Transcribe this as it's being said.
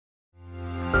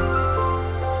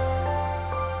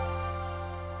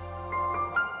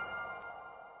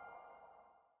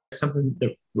something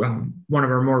that one of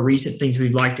our more recent things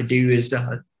we'd like to do is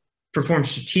perform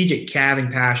strategic calving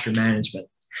pasture management.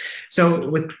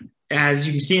 So as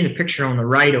you can see in the picture on the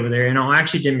right over there, and I'll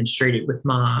actually demonstrate it with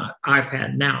my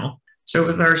iPad now. So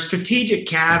with our strategic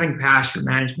calving pasture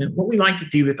management, what we like to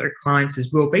do with our clients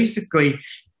is we'll basically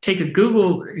take a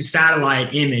Google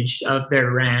satellite image of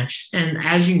their ranch. And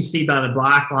as you can see by the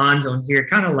black lines on here,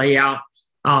 kind of lay out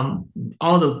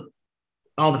all the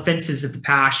fences of the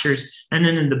pastures, and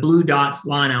then in the blue dots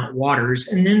line out waters.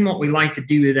 And then what we like to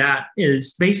do with that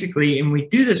is basically, and we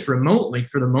do this remotely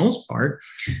for the most part,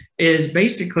 is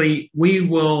basically we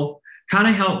will kind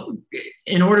of help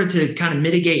in order to kind of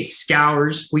mitigate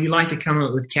scours. We like to come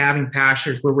up with calving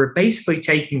pastures where we're basically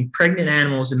taking pregnant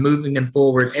animals and moving them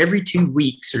forward every 2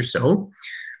 weeks or so.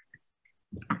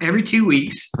 Every 2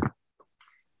 weeks.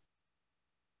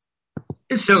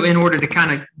 So in order to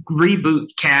kind of reboot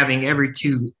calving every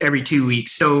two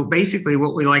weeks. So basically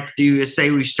what we like to do is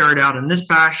say we start out in this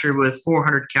pasture with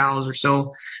 400 cows or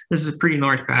so. This is a pretty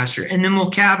large pasture. And then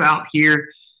we'll calve out here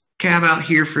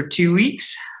for 2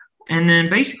 weeks. And then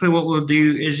basically what we'll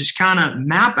do is just kind of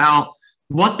map out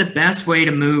what the best way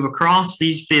to move across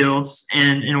these fields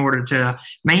and in order to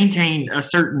maintain a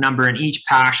certain number in each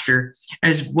pasture,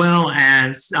 as well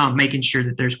as making sure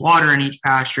that there's water in each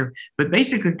pasture, but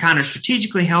basically kind of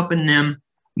strategically helping them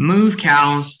move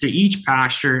cows to each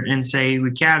pasture. And say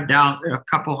we calved out a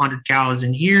couple hundred cows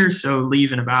in here, so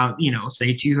leaving about,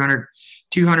 say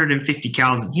 250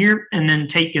 cows in here, and then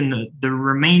taking the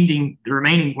remaining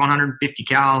 150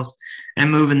 cows and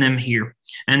moving them here,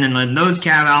 and then letting those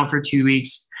calve out for 2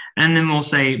 weeks, and then we'll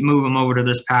say move them over to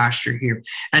this pasture here,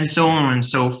 and so on and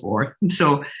so forth.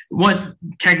 So what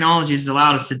technology has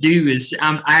allowed us to do is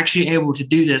I'm actually able to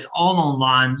do this all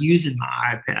online using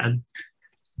my iPad.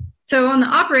 So on the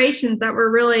operations that we're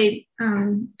really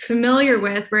familiar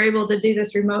with, we're able to do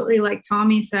this remotely, like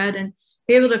Tommy said, and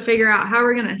be able to figure out how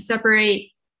we're going to separate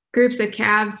groups of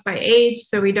calves by age,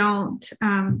 so we don't,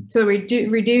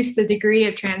 reduce the degree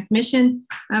of transmission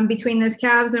between those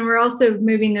calves. And we're also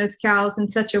moving those cows in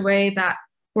such a way that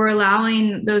we're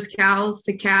allowing those cows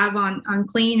to calve on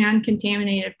clean,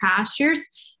 uncontaminated pastures.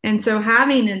 And so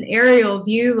having an aerial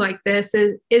view like this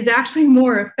is actually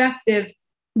more effective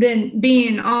than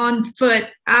being on foot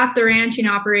at the ranching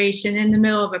operation in the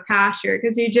middle of a pasture,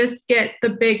 because you just get the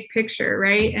big picture,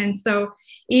 right? And so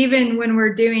even when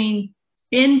we're doing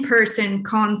in-person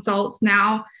consults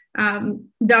now,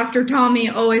 Dr. Tommy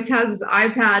always has his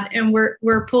iPad, and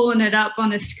we're pulling it up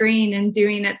on a screen and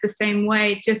doing it the same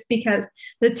way, just because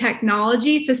the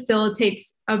technology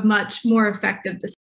facilitates a much more effective discussion.